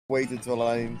wait until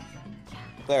I'm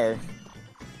there.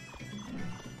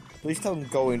 Please don't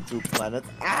go into a planet.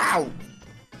 Ow!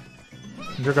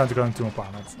 You're going to go into a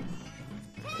planet.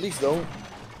 Please don't.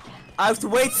 I have to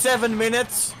wait 7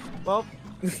 minutes. Well,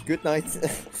 good night.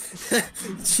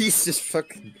 Jesus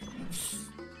fucking.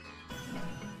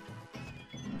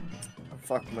 Oh,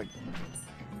 fuck my.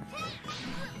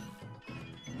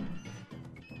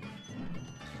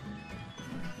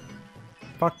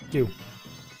 Fuck you.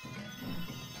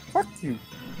 Fuck you.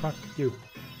 Fuck you.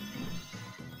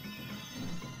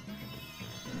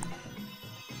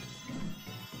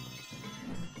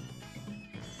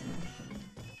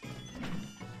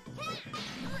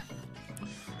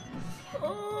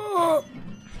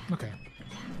 Okay.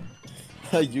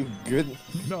 Are you good?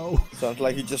 No. Sounds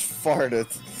like he just farted.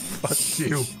 Fuck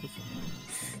you.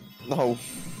 No.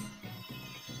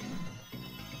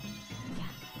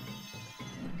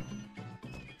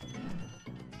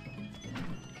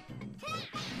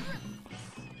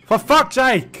 For fuck's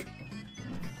sake!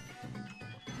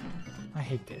 I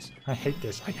hate this. I hate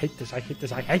this. I hate this. I hate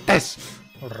this. I hate this!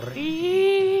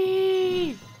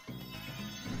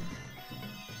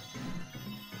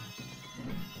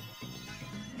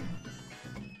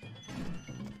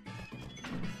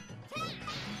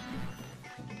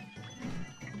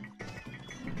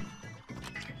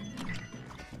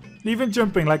 Even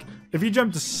jumping, like, if you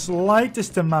jump the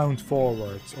slightest amount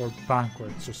forwards or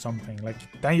backwards or something, like,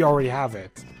 then you already have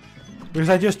it. Because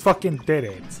I just fucking did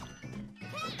it.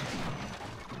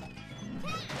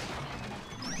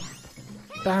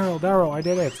 Daryl, I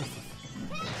did it.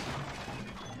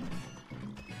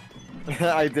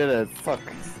 I did it. Fuck.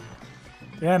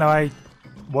 Yeah, no, I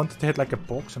wanted to hit like a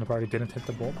box and apparently didn't hit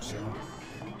the box, so.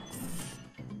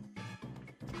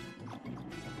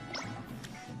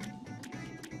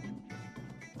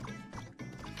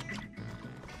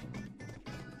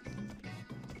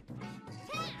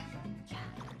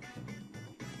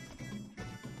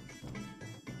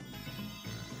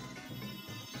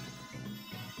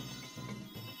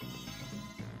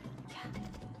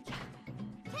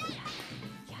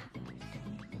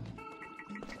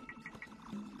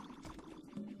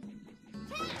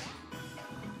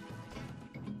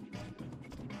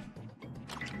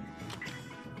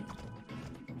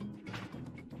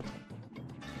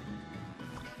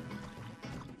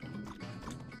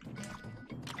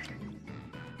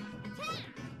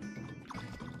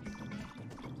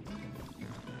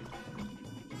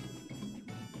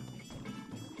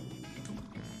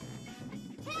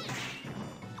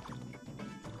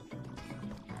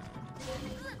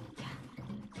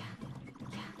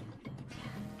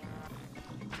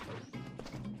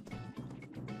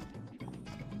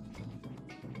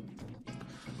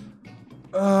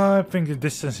 I think the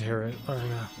distance here.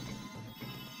 Yeah.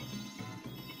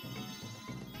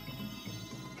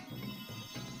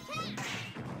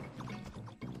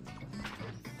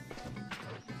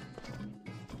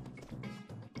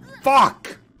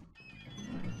 Fuck!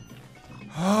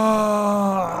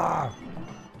 I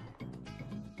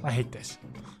hate this.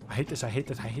 I hate this. I hate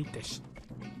this. I hate this.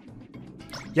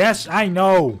 Yes, I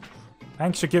know.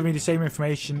 Thanks for giving me the same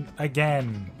information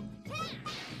again.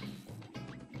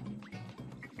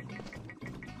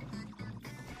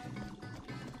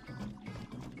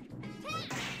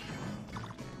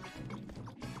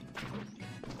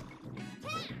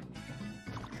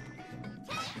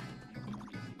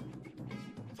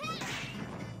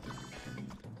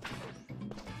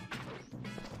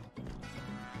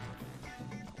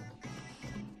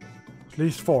 At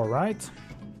least 4, right?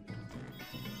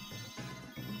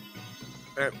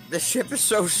 The ship is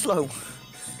so slow.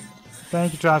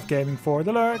 Thank you, Draft Gaming, for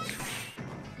the lurk.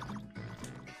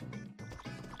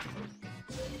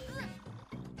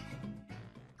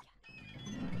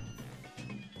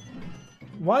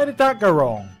 Why did that go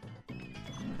wrong?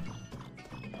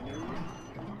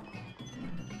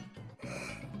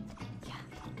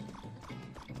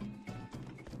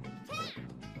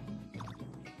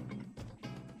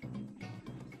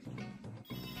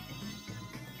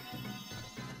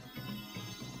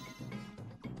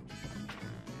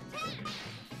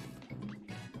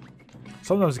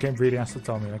 Sometimes the game really has to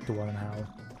tell me like the what and how.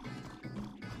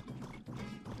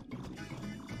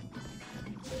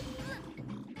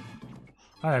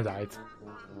 And I died.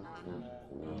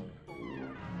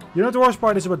 You know what the worst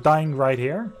part is about dying right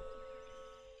here?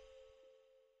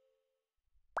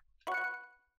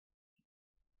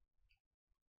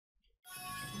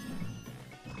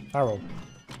 Arrow.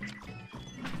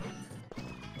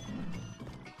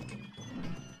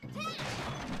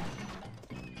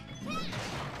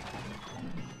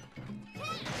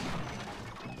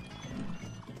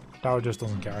 Tower just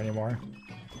doesn't care anymore.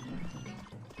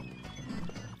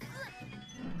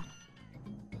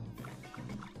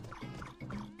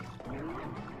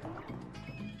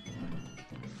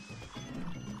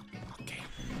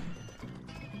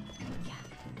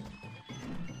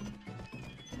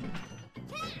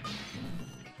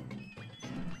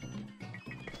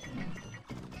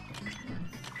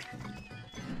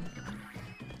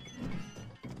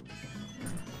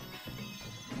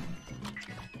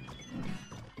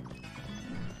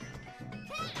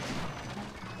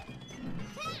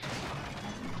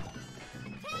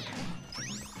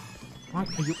 Why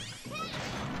are you...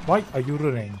 Why are you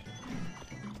running?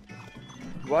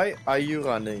 Why are you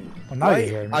running? Oh, now you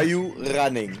hear me. Are you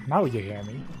running? Now you hear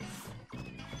me.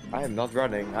 I am not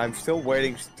running. I'm still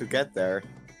waiting to get there.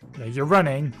 Yeah, you're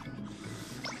running.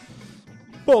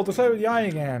 Paul, to play with the eye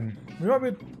again.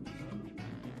 Remember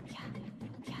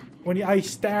when the eye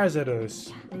stares at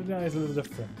us? The eye is a little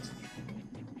different.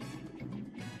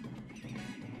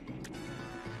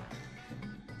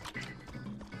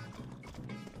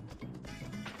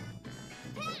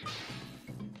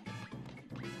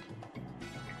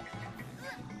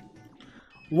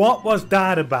 What was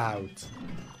that about?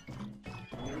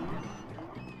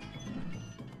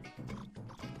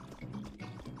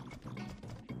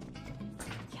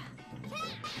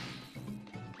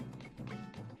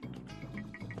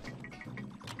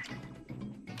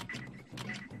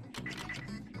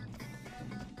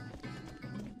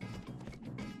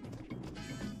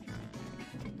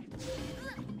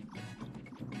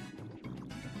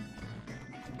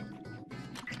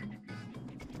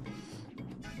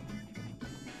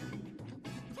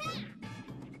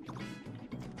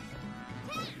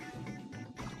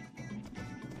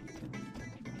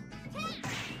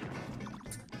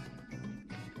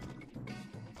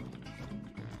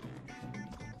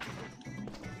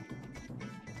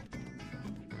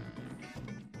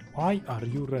 Why are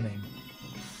you running?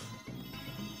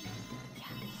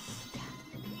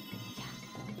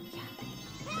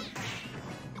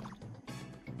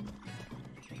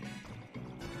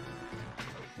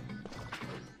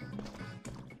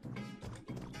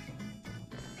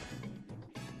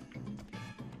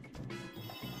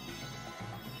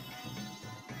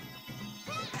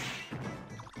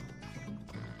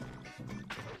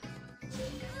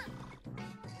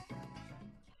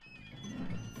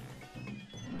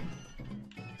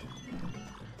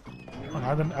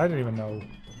 I don't even know.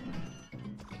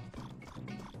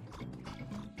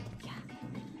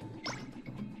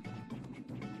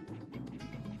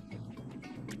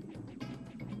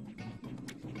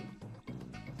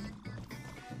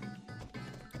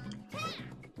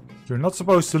 You're not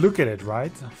supposed to look at it,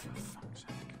 right? Oh, for fuck's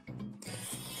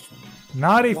sake.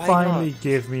 Now they finally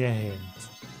give me a hint.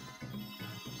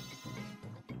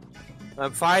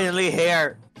 I'm finally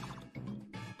here.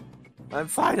 I'm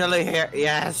finally here.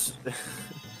 Yes.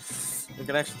 I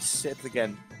can actually sit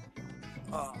again.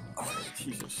 Oh,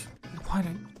 Jesus. Why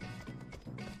don't...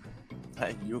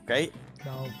 Hey, you okay?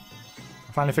 No.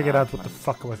 I finally figured out what the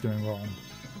fuck I was doing wrong.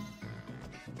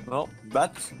 Well,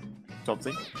 that's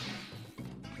something.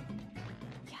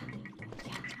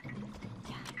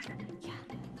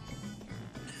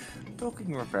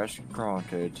 Talking request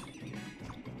granted.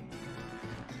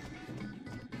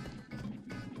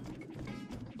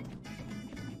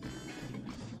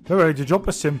 Don't worry, the job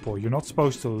is simple. You're not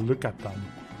supposed to look at them.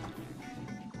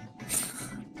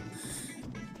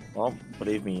 Well,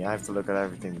 believe me, I have to look at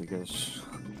everything because...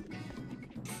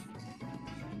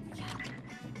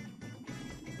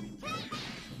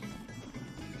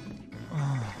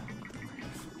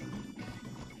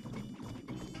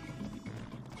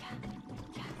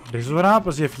 This is what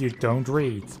happens if you don't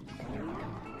read.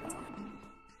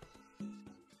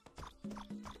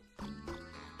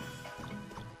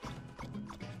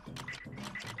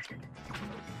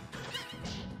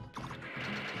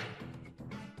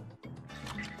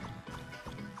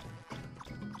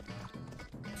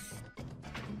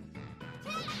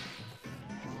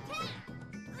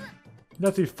 You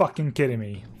have to be fucking kidding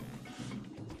me.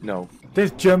 No.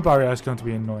 This jump area is going to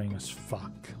be annoying as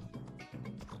fuck.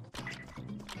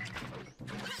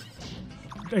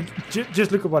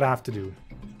 Just look at what I have to do.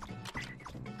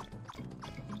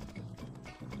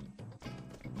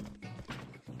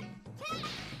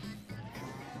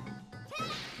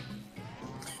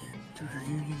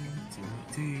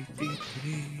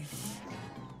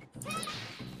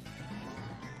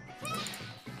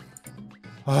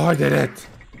 Oh, I did it!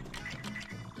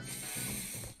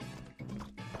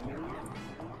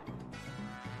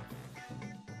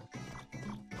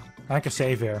 I can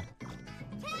save here.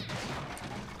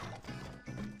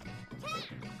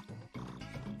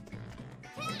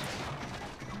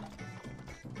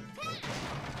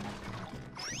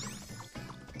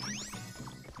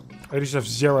 I just have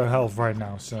 0 health right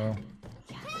now, so...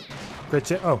 Great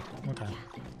shit. Oh, okay.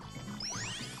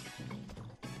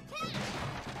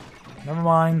 Never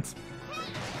mind.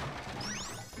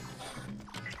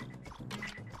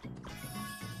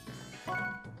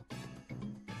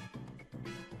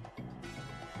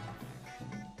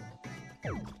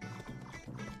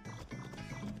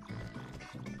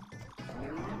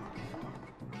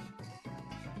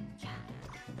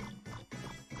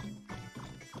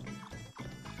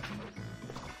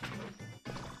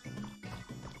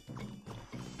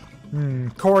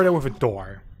 Corridor with a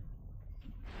door.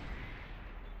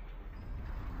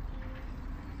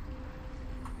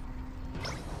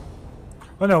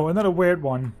 Oh no, another weird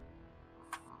one.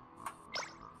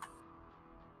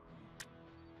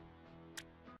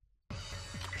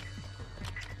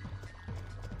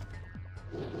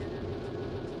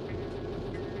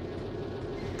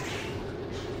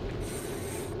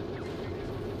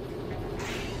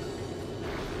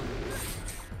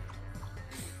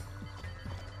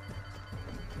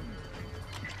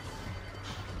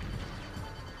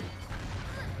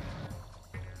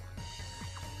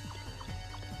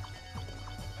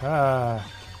 Ah.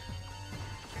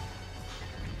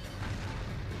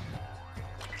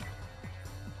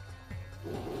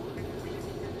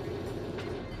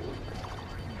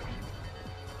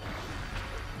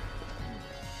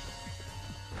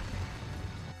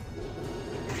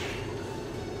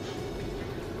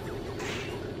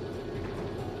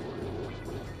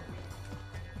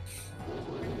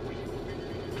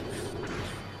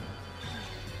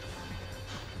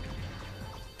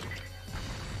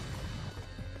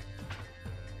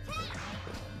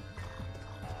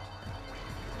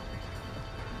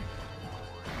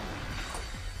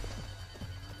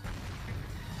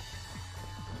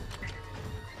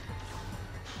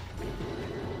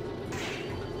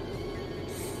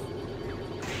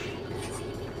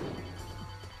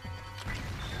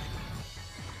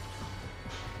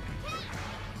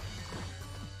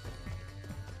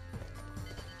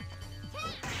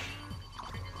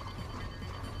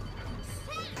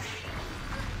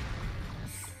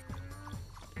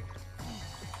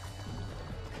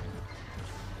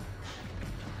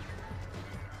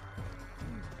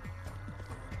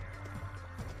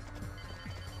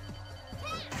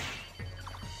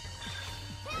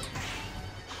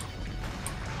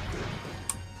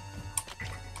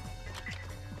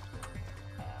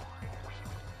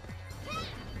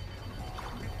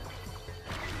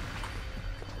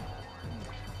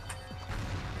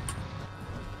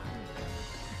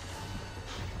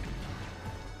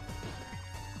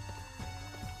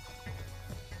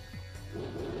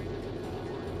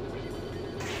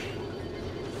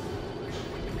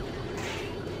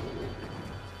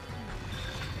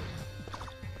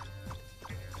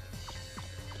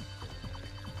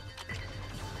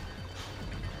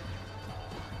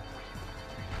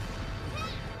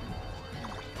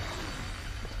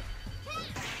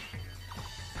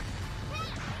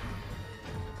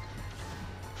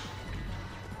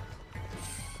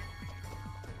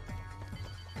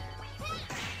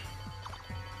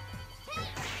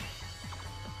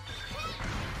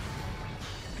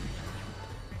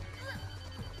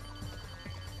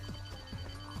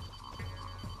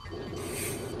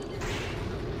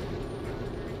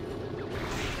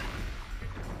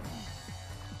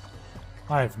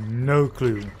 I have no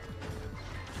clue.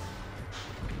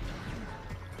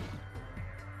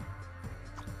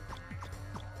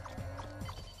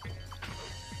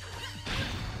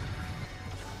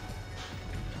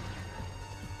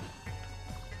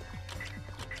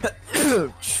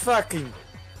 Fucking.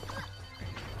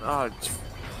 Oh,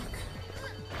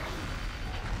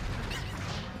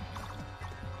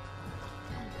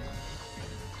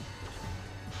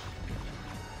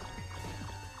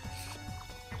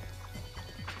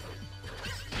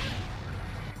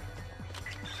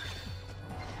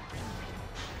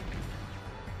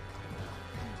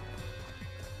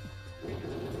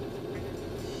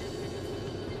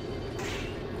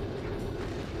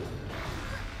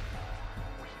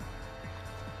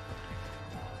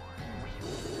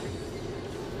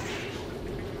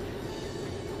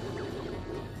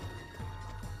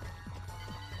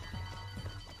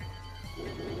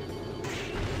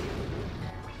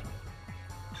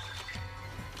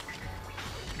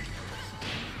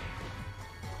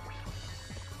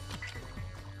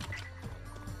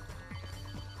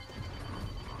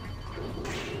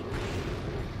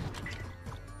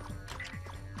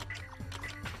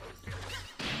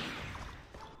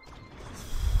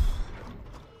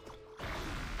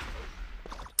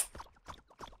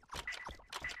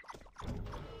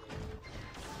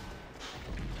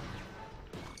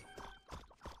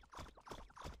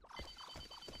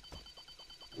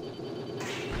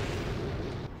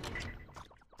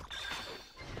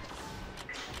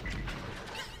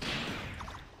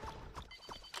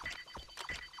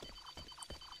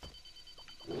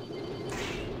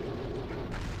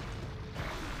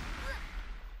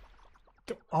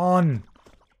 On.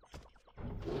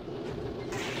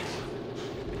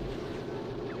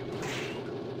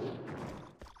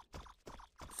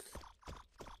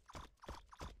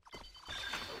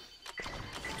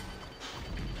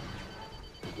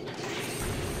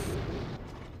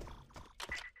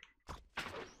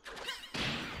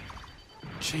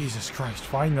 Jesus Christ,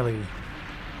 finally.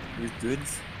 You good?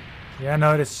 Yeah,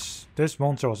 no, this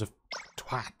monster was a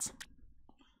twat.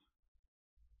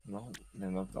 No,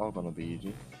 they're not all gonna be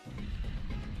easy.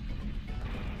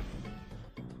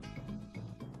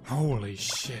 Holy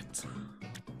shit.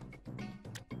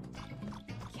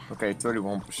 Okay,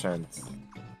 31%.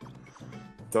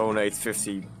 Donate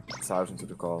 50,000 to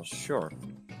the cause. Sure.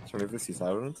 It's only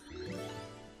 50,000.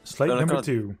 Slate number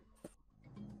 2.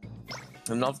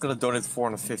 I'm not gonna donate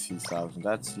 450,000.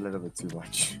 That's a little bit too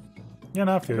much. Yeah,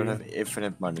 no, I I feel don't you. have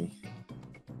infinite money.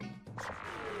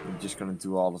 I'm just gonna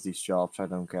do all of these jobs. I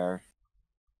don't care.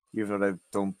 Even though they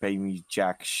don't pay me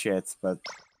jack shit, but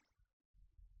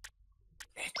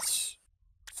it's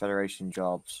Federation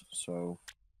jobs, so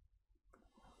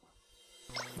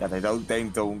yeah, they don't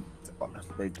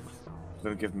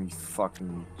give me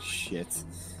fucking shit.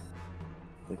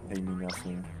 They pay me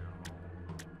nothing.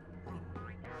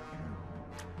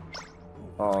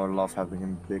 Oh, I love having a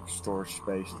big storage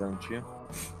space, don't you?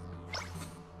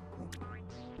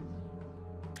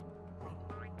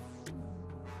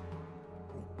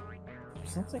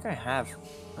 I don't think I have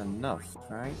enough,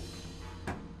 right?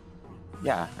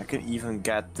 Yeah, I could even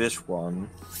get this one.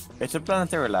 It's a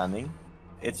planetary landing.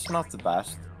 It's not the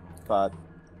best, but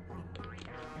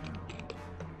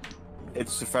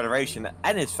it's the Federation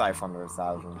and it's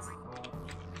 500,000.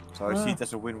 So I see it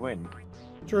as a win-win.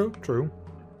 True, true.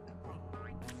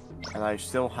 And I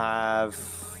still have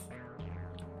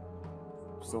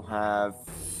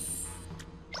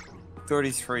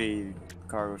 33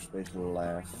 cargo space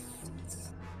left.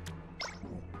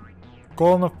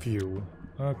 Gone a few.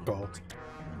 Oh god.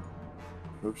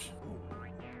 Oops.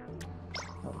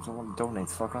 No, I don't want to donate,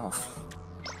 fuck off.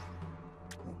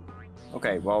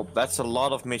 Okay, well, that's a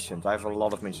lot of missions. I have a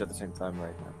lot of missions at the same time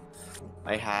right now.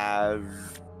 I have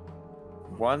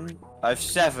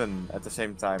 7 at the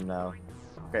same time now.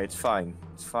 Okay, it's fine.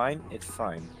 It's fine. It's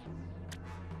fine.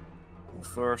 We'll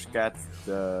first get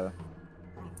the...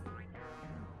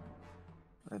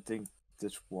 I think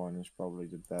this one is probably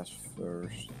the best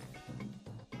first.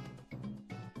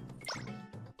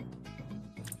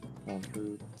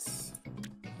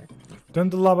 Done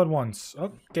the lab at once.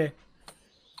 Okay.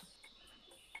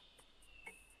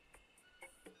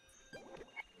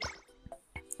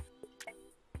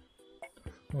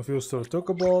 More fuels to the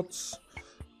Tokobots.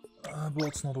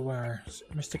 Bolt's not aware.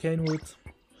 Mr. Canewood.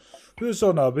 Who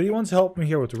so now, but he wants to help me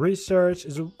here with the research.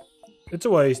 It's a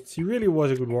waste. He really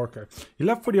was a good worker. He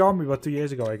left for the army about 2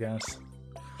 years ago, I guess.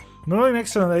 Not only an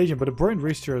excellent agent, but a brilliant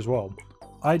researcher as well.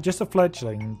 Just a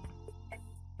fledgling.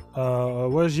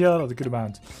 Was yelled at a good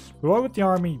amount. But why would the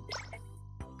army...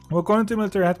 Well, according to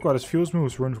military headquarters, fuels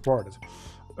moves weren't reported.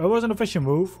 It was an official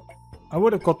move. I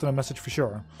would have gotten a message for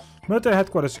sure. Military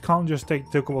headquarters can't just take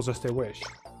Tokobots as they wish.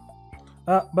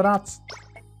 But that's...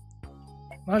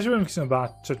 I shouldn't have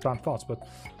such bad thoughts, but...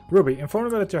 Ruby, inform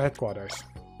the military headquarters.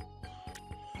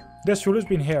 This fuel has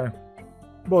been here.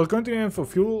 Well, going to the info,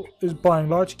 fuel is buying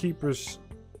large keepers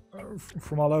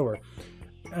from all over.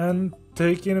 And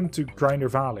taking them to Grinder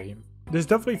Valley. This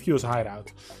definitely fuels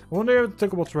hideout. I wonder if the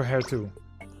Tokobots were here too.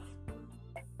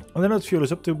 I don't know what fuel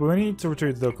is up to, but we need to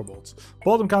retrieve the Tokobots.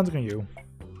 Bolt, I'm counting on you.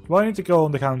 Well, I need to go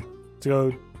on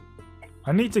the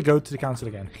I need to go to the council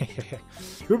again.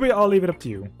 Ruby, I'll leave it up to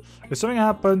you. If something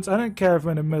happens, I don't care if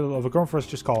I'm in the middle of a conference,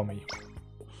 just call me.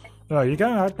 Oh, you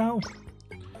going out now?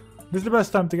 This is the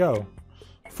best time to go.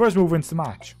 First move wins the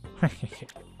match.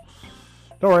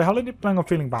 Don't worry, how long do you plan on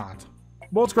feeling bad?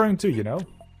 Bolt's going too, you know.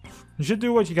 You should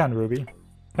do what you can, Ruby.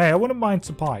 Hey, I wouldn't mind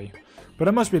some pie. But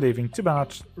I must be leaving. Too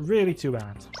bad. Really too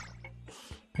bad.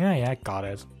 Yeah, got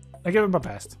it. I give it my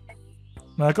best.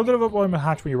 Now, I'll go to the appointment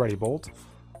hatch when you're ready, Bolt.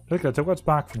 Look at what's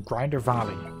back from Grinder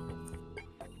Valley.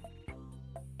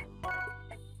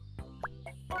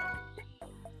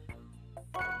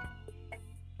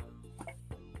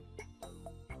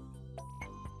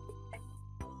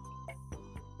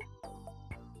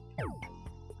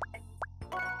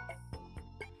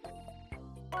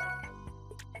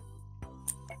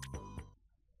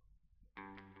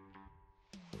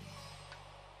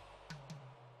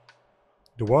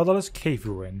 The Wilderness Cave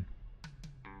Ruin.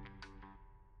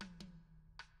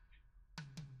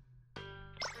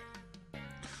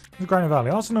 The Grinder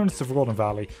Valley, also known as the Forgotten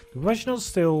Valley. The professionals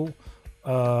still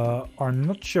are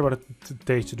not sure about the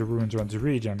dates of the ruins around the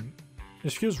region.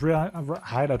 Is Fuel's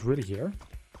hideout really here?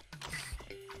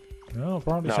 No,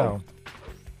 probably so.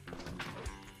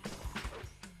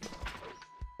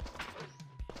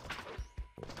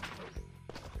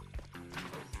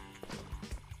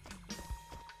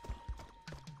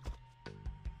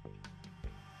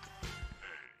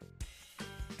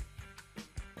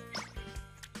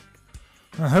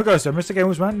 Who goes there? Mr.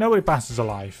 Games Man? Nobody passes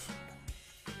alive.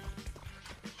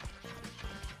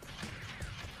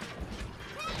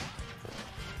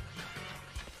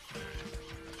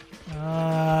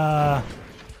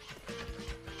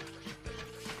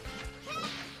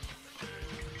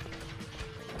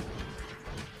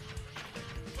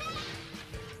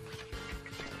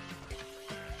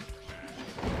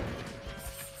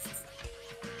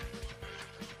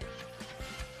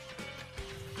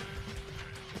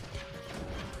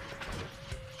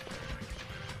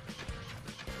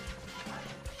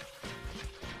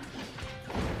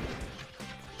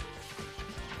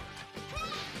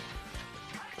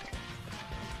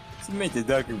 He made the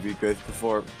ducking be good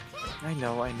before. I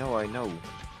know.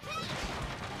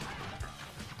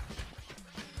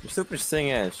 The stupidest thing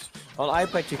is, on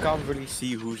iPad you can't really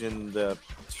see who's in the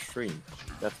stream.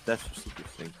 That's the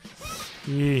stupidest thing.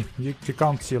 Yeah, you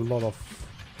can't see a lot of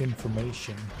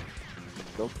information.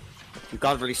 Nope. You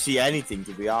can't really see anything,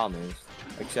 to be honest,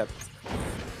 except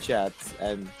chat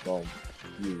and, well,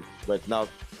 you. But not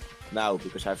now,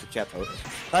 because I have the chat host.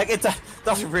 Like, it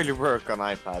doesn't really work on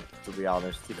iPad, to be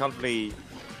honest. You can't really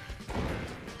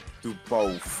do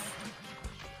both.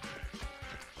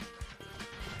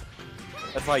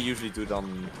 That's why I usually do it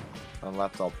on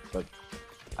laptop, but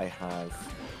I have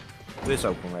this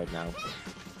open right now,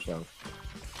 so.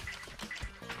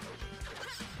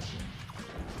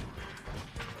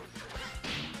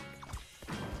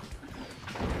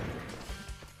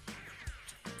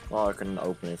 Well, I can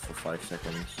open it for 5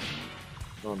 seconds.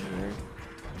 On here.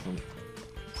 Oh,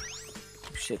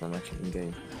 shit, I'm actually in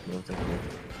game. No, thank you.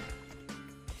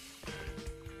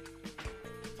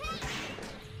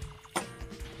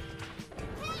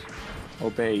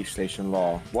 Obey station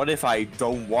law. What if I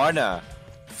don't wanna?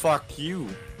 Fuck you.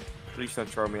 Please don't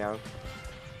throw me out.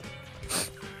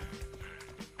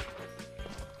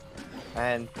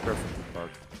 And perfectly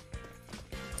parked.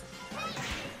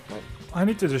 I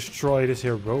need to destroy this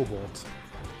here robot.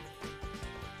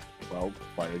 Well,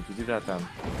 why don't you do that then?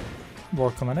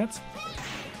 Work on it.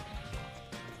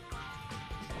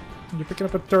 You picking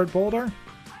up a third boulder?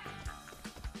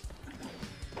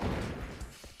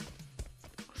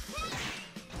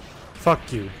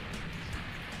 Fuck you.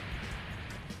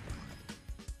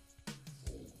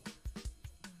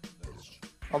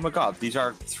 Oh my god, these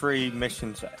are 3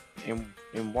 missions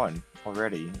in one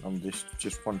already on this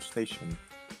just one station.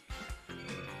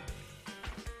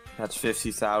 That's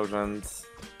 50,000.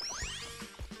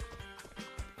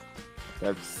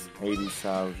 That's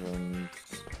 80,000.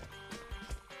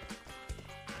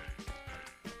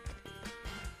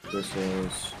 This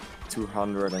is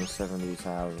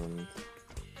 270,000.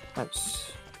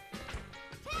 That's...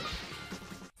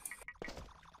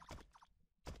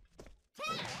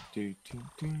 Do, do,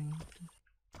 do.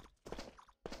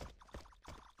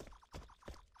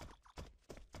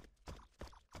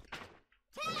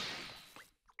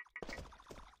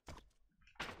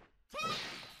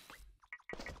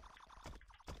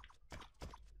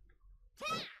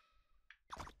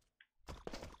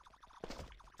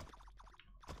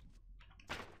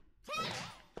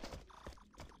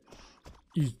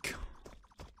 Eek.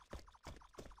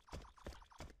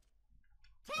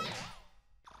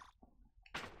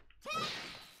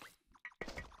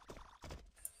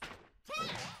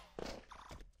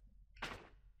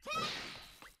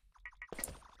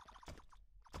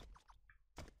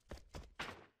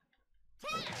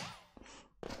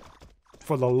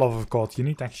 For the love of God, you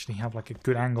need to actually have like a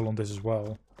good angle on this as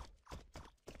well.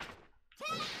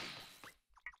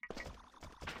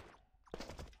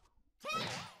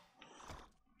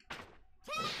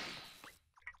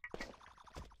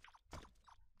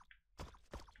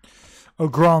 Oh,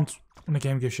 grant when the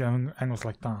game gives you angles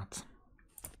like that.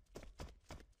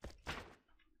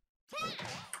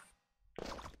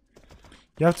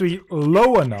 You have to be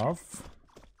low enough,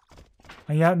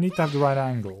 and you need to have the right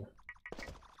angle.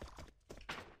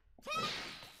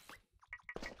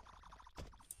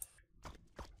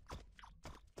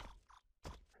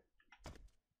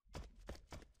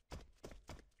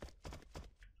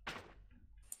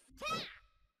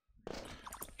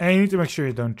 And you need to make sure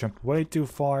you don't jump way too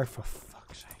far, for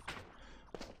fuck's sake.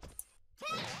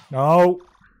 No!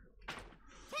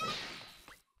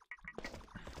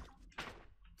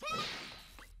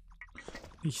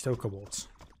 These Tokobots.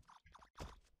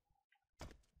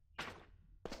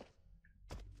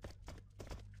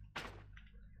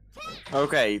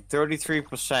 Okay,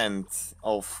 33%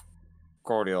 of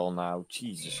cordial now.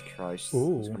 Jesus Christ.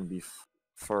 Ooh. It's gonna be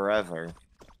forever.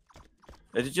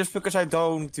 Is it just because I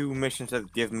don't do missions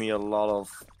that give me a lot of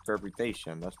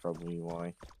reputation? That's probably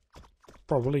why.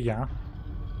 Probably, yeah.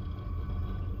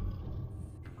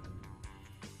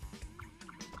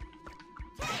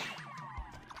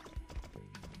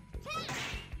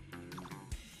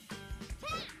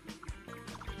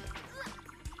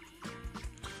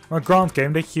 My ground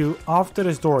game that you, after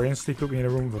this door, instantly put me in a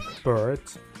room with a bird.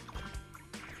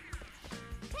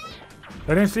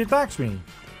 That instantly attacks me.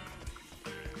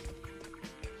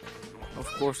 Of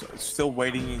course, it's still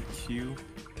waiting in queue.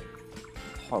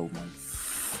 Oh my.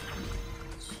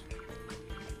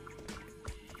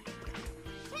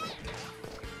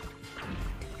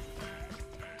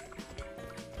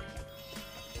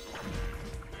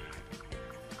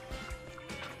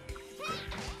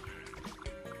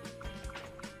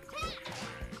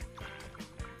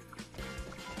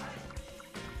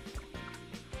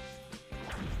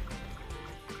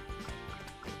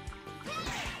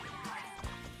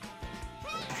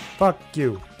 Fuck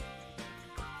you.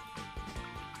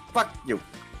 Fuck you.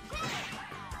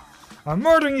 I'm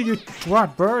murdering you, you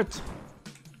twat bird.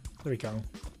 There we go.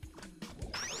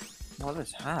 What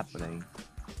is happening?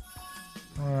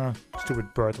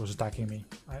 Stupid bird was attacking me.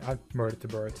 I murdered the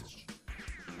bird.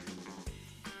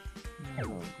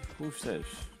 Oh, who's this?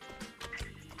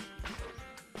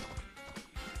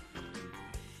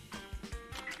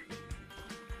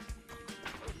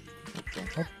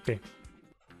 Okay.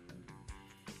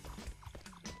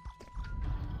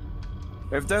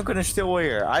 If Duncan is still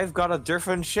here, I've got a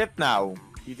different ship now.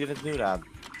 You didn't know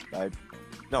that.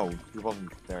 No, he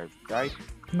wasn't there, right?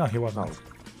 No, he wasn't.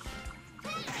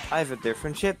 No. I have a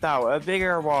different ship now, a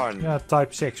bigger one. Yeah,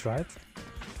 type 6, right?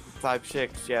 Type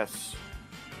 6, yes.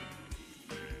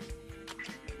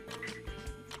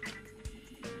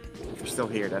 If you're still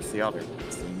here, that's the other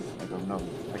thing. I don't know.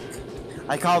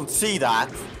 I can't see that.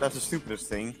 That's the stupidest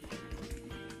thing.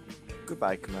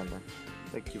 Goodbye, Commander.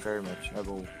 Thank you very much.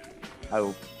 I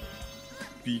will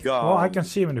be gone. Well, I can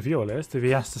see him in the viewer list. If he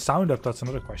has the sound up, that's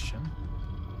another question.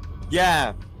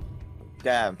 Yeah.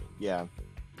 Yeah. Yeah.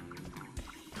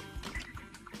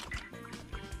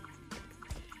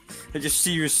 I just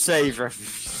see you save every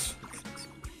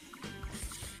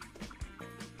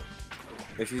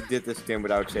If you did this game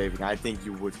without saving, I think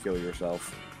you would kill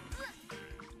yourself.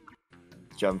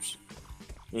 Jumps.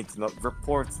 Internet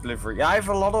report delivery. Yeah, I have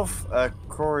a lot of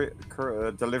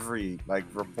delivery, like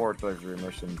report delivery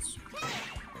missions,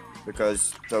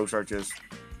 because those are just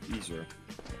easier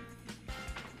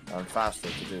and faster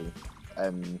to do,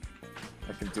 and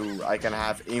I can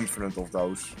have infinite of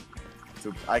those.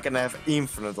 I can have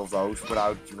infinite of those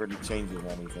without really changing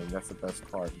anything. That's the best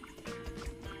part.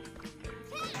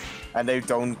 And they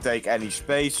don't take any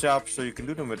space up, so you can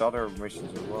do them with other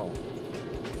missions as well.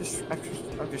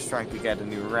 I'm just trying to get a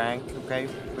new rank, okay,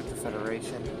 with the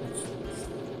Federation.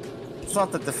 It's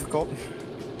not that difficult.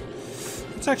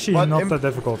 It's actually not that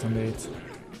difficult indeed.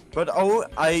 But oh,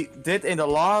 I did in the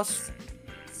last,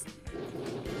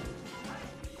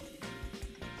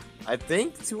 I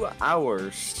think 2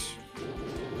 hours.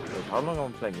 Wait, how long am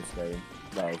I playing this game?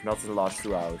 No, not in the last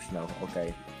 2 hours, no,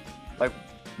 okay. Like,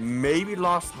 maybe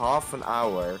last half an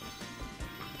hour.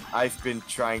 I've been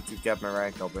trying to get my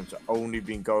rank up, and it's only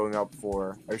been going up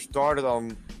for... I started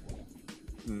on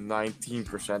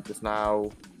 19%, it's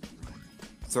now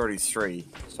 33,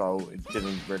 so it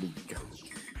didn't really go.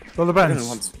 Well,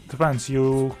 depends. Depends.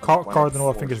 You Cardinal,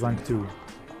 I think, is rank 2.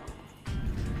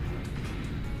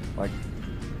 Like...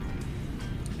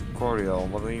 Cordial,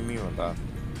 what do you mean with that?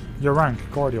 Your rank,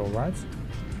 Cordial, right?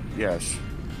 Yes.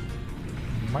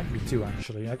 Might be 2,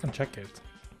 actually. I can check it.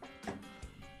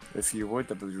 If you would,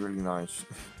 that would be really nice.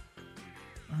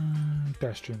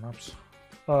 There's Streamlabs.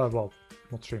 Well,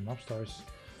 not Streamlabs, there's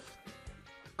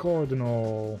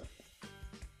Cardinal.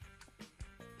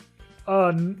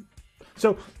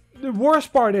 So the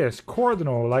worst part is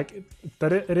Cardinal, like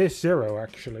that it is 0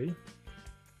 actually.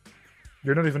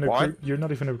 You're not even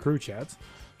a recruit yet.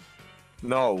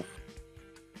 No.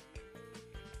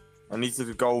 I need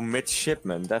to go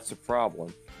midshipman, that's a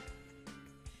problem.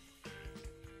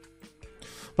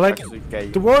 Like,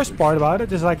 the worst part about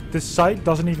it is like the site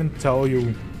doesn't even tell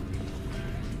you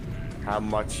how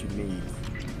much you need.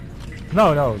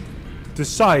 No. The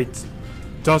site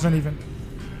doesn't even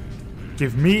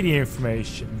give me the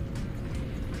information.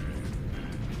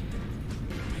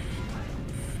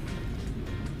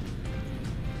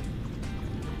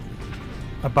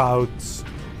 About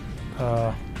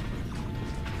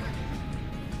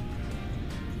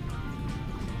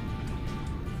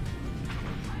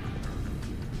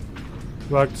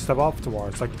like the step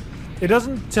afterwards. Like, it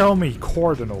doesn't tell me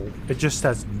Cardinal, it just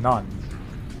says none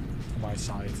on my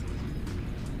side.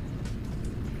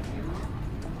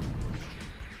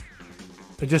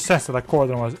 It just says that like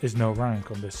Cardinal is no rank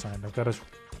on this side. Like, that is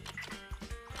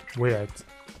weird.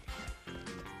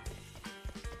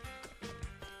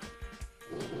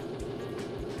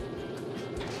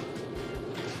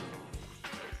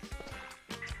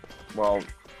 Well,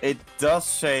 it does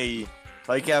say,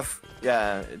 like, you have,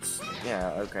 yeah, it's,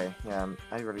 yeah, okay, yeah,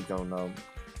 I really don't know.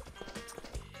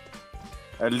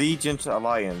 Allegiance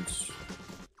Alliance.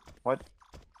 What?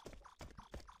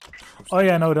 Oh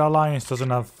yeah, no, the Alliance doesn't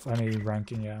have any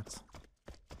ranking yet.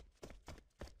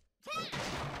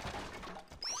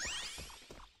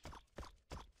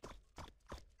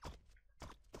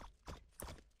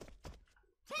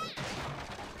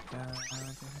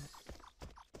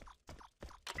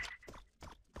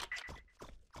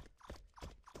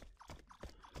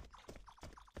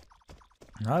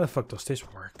 How the fuck does this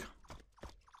work?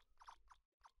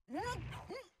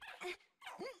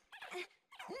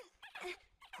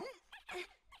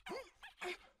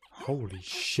 Holy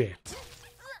shit.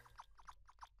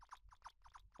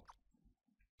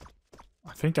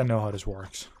 I think I know how this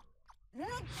works.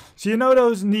 So you know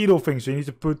those needle things you need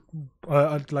to put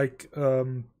where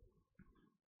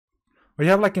you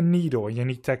have like a needle and you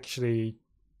need to actually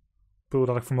pull it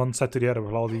like from one side to the other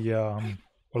with all the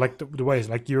or like the ways,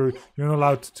 like you're not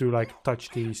allowed to like touch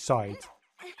the side.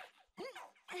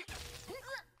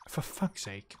 For fuck's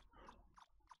sake.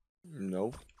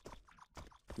 No.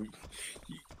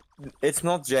 It's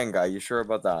not Jenga, you sure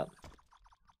about that?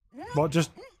 Well,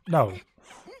 just no.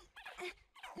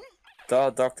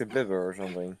 Dr. Bibber or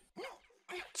something.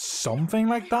 Something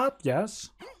like that, yes.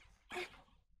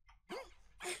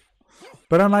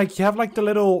 But then like you have like the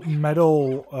little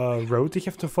metal road that you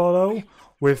have to follow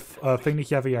with a thing that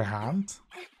you have in your hand.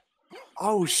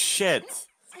 Oh shit.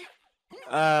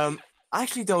 I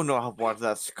actually don't know what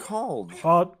that's called.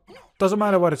 Doesn't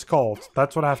matter what it's called.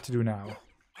 That's what I have to do now.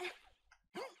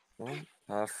 Well,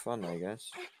 have fun, I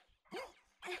guess.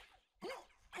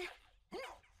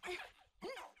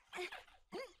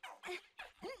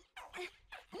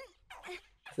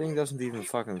 Thing doesn't even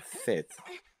fucking fit.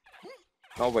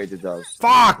 Oh wait, it does.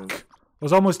 Fuck! I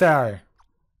was almost there.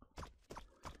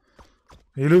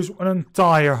 You lose an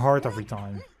entire heart every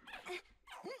time.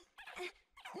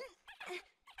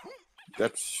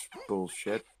 That's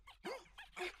bullshit.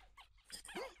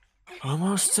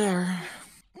 Almost there.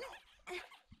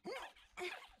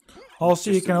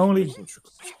 Also, you can only...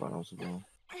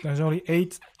 There's only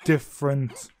 8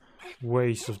 different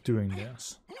ways of doing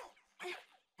this.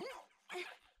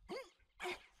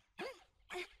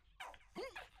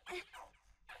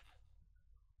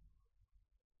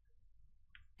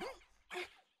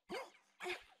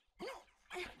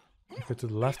 Go to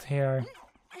the left here.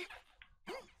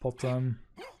 Bottom.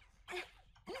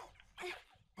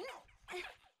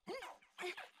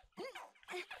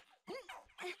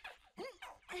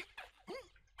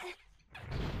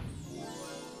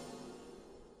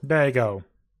 There you go.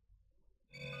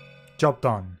 Job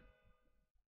done.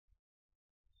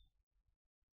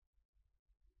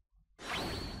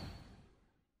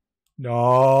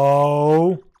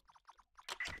 No.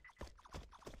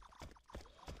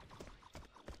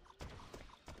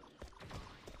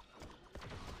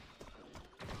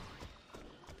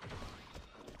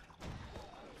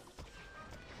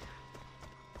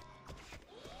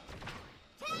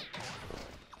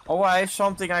 Oh, I have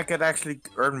something I could actually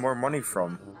earn more money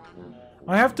from.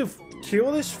 I have to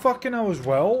kill this fucking now as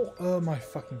well. Oh my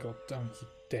fucking god, don't you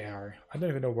dare. I don't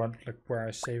even know where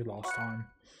I saved last time.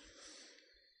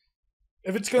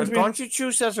 If it's going to be... Don't you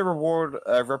choose as a reward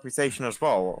reputation as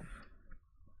well?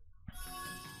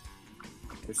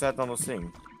 Is that not a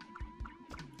thing?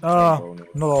 Not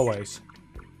always.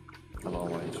 Not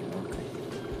always, okay.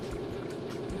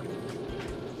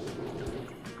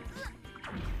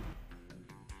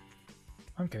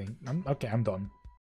 I'm kidding. Okay, I'm done.